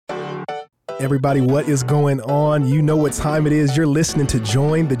Everybody, what is going on? You know what time it is. You're listening to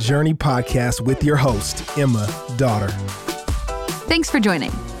Join the Journey podcast with your host, Emma Daughter. Thanks for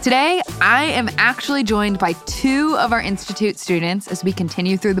joining. Today, I am actually joined by two of our Institute students as we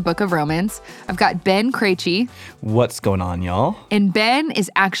continue through the book of Romans. I've got Ben Krejci. What's going on, y'all? And Ben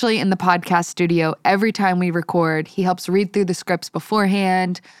is actually in the podcast studio every time we record. He helps read through the scripts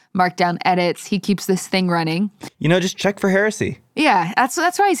beforehand, mark down edits. He keeps this thing running. You know, just check for heresy. Yeah, that's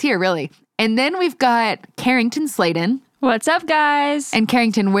why he's here, really. And then we've got Carrington Sladen. What's up, guys? And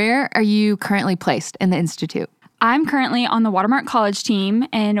Carrington, where are you currently placed in the Institute? I'm currently on the Watermark College team,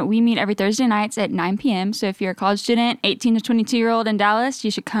 and we meet every Thursday nights at 9 p.m. So if you're a college student, 18 to 22-year-old in Dallas,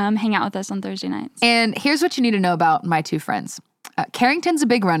 you should come hang out with us on Thursday nights. And here's what you need to know about my two friends. Carrington's a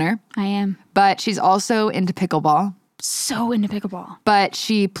big runner. I am. But she's also into pickleball. So into pickleball. But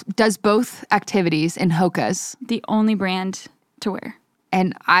she does both activities in Hoka's. The only brand to wear.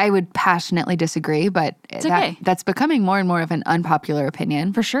 And I would passionately disagree, but okay. That's becoming more and more of an unpopular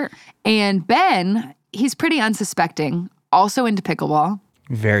opinion. For sure. And Ben, he's pretty unsuspecting, also into pickleball.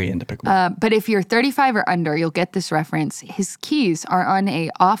 Very into pickleball. But if you're 35 or under, you'll get this reference. His keys are on a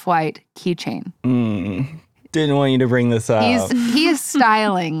off-white keychain. Didn't want you to bring this up. He is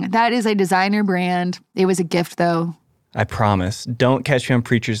styling. That is a designer brand. It was a gift, though. I promise. Don't catch me on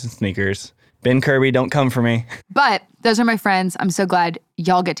Preachers and Sneakers. Ben Kirby, don't come for me. But those are my friends. I'm so glad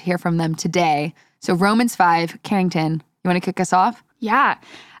y'all get to hear from them today. So Romans 5, Carrington, you want to kick us off? Yeah.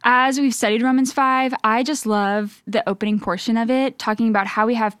 As we've studied Romans 5, I just love the opening portion of it, talking about how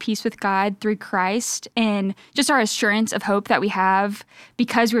we have peace with God through Christ and just our assurance of hope that we have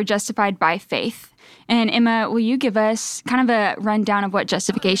because we're justified by faith. And Emma, will you give us kind of a rundown of what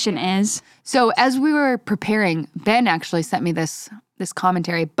justification is? So as we were preparing, Ben actually sent me this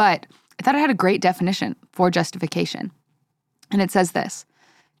commentary, but I thought it had a great definition for justification. And it says this: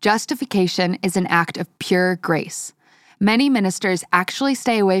 justification is an act of pure grace. Many ministers actually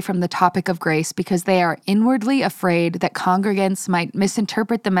stay away from the topic of grace because they are inwardly afraid that congregants might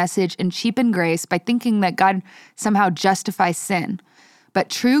misinterpret the message and cheapen grace by thinking that God somehow justifies sin.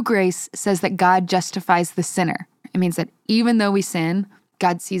 But true grace says that God justifies the sinner. It means that even though we sin,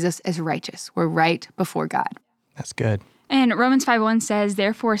 God sees us as righteous. We're right before God. That's good. And Romans 5:1 says,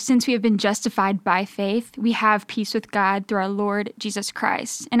 therefore, since we have been justified by faith, we have peace with God through our Lord Jesus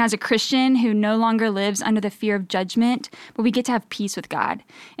Christ. And as a Christian who no longer lives under the fear of judgment, but we get to have peace with God.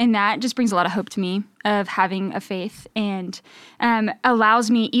 And that just brings a lot of hope to me of having a faith and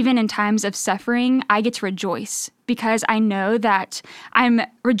allows me, even in times of suffering, I get to rejoice because I know that I'm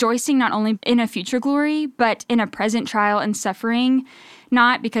rejoicing not only in a future glory, but in a present trial and suffering,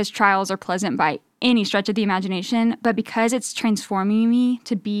 not because trials are pleasant by any stretch of the imagination, but because it's transforming me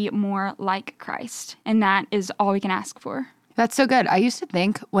to be more like Christ. And that is all we can ask for. That's so good. I used to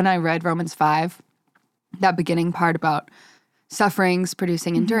think when I read Romans 5, that beginning part about sufferings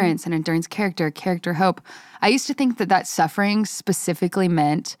producing endurance and endurance character hope, I used to think that suffering specifically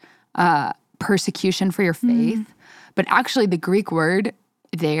meant persecution for your faith. But actually the Greek word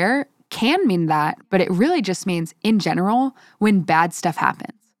there can mean that, but it really just means in general when bad stuff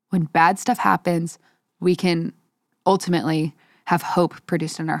happens. When bad stuff happens, we can ultimately have hope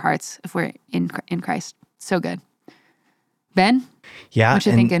produced in our hearts if we're in Christ. So good. Ben? Yeah. What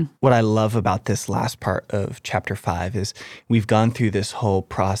you thinking? What I love about this last part of chapter 5 is we've gone through this whole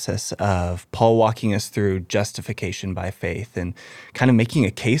process of Paul walking us through justification by faith and kind of making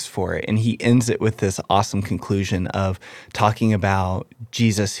a case for it. And he ends it with this awesome conclusion of talking about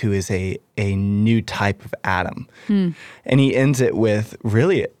Jesus, who is a new type of Adam. And he ends it with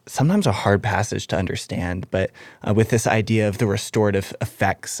really sometimes a hard passage to understand, but with this idea of the restorative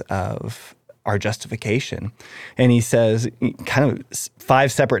effects of our justification. And he says kind of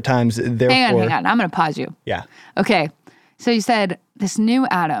 5 separate times, therefore... Hang on. I'm going to pause you. Yeah. Okay. So you said this new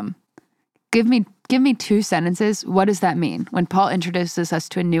Adam. Give me 2 sentences. What does that mean? When Paul introduces us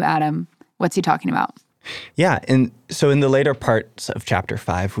to a new Adam, what's he talking about? Yeah. And so in the later parts of chapter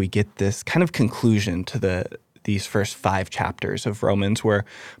 5, we get this kind of conclusion to these first 5 chapters of Romans where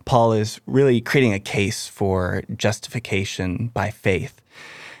Paul is really creating a case for justification by faith.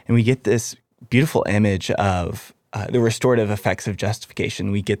 And we get this beautiful image of the restorative effects of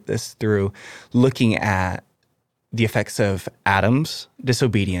justification. We get this through looking at the effects of Adam's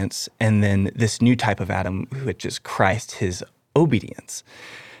disobedience and then this new type of Adam, which is Christ, his obedience.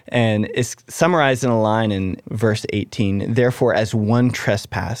 And it's summarized in a line in verse 18, therefore, as one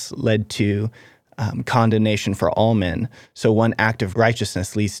trespass led to condemnation for all men, so one act of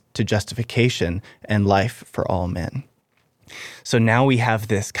righteousness leads to justification and life for all men. So now we have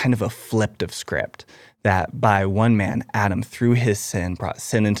this kind of a flipped of script that by one man, Adam, through his sin, brought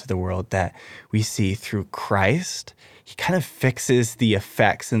sin into the world, that we see through Christ, he kind of fixes the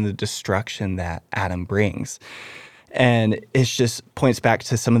effects and the destruction that Adam brings. And it just points back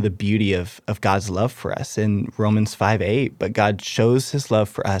to some of the beauty of God's love for us in Romans 5:8. But God shows his love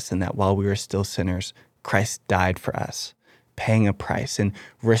for us in that while we were still sinners, Christ died for us, paying a price and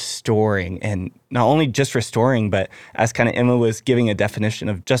restoring, and not only just restoring, but as kind of Emma was giving a definition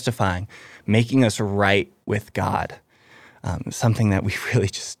of justifying, making us right with God, something that we really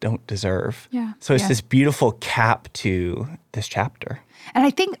just don't deserve. Yeah. So it's this beautiful cap to this chapter. And I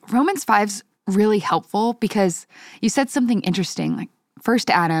think Romans 5's really helpful because you said something interesting, like first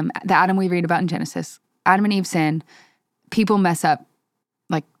Adam, the Adam we read about in Genesis, Adam and Eve sin, people mess up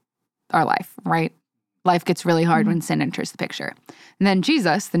like our life, right? Life gets really hard when sin enters the picture. And then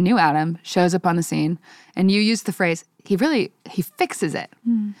Jesus, the new Adam, shows up on the scene, and you use the phrase, he fixes it.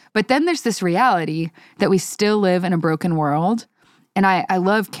 But then there's this reality that we still live in a broken world. And I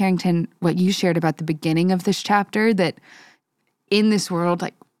love, Carrington, what you shared about the beginning of this chapter, that in this world,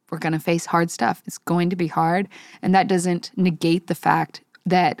 like, we're going to face hard stuff. It's going to be hard. And that doesn't negate the fact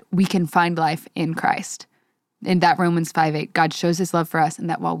that we can find life in Christ. In that Romans 5:8, God shows his love for us, and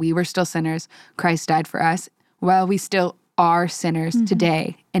that while we were still sinners, Christ died for us. While we still are sinners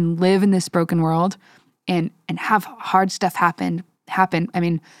today and live in this broken world and have hard stuff happen. I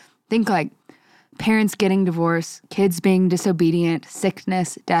mean, think like parents getting divorced, kids being disobedient,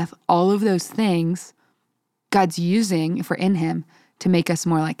 sickness, death, all of those things God's using, if we're in him, to make us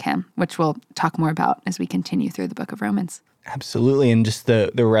more like him, which we'll talk more about as we continue through the book of Romans. Absolutely. And just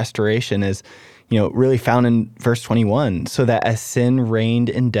the restoration is, really found in verse 21, so that as sin reigned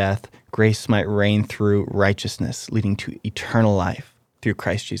in death, grace might reign through righteousness, leading to eternal life through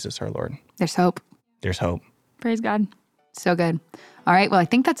Christ Jesus our Lord. There's hope. There's hope. Praise God. So good. All right, well, I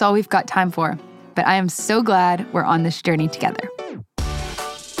think that's all we've got time for, but I am so glad we're on this journey together.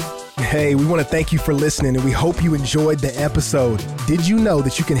 Hey, we want to thank you for listening, and we hope you enjoyed the episode. Did you know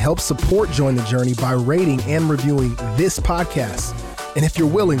that you can help support Join the Journey by rating and reviewing this podcast? And if you're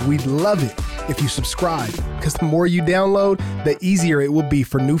willing, we'd love it if you subscribe, because the more you download, the easier it will be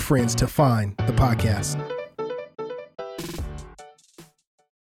for new friends to find the podcast.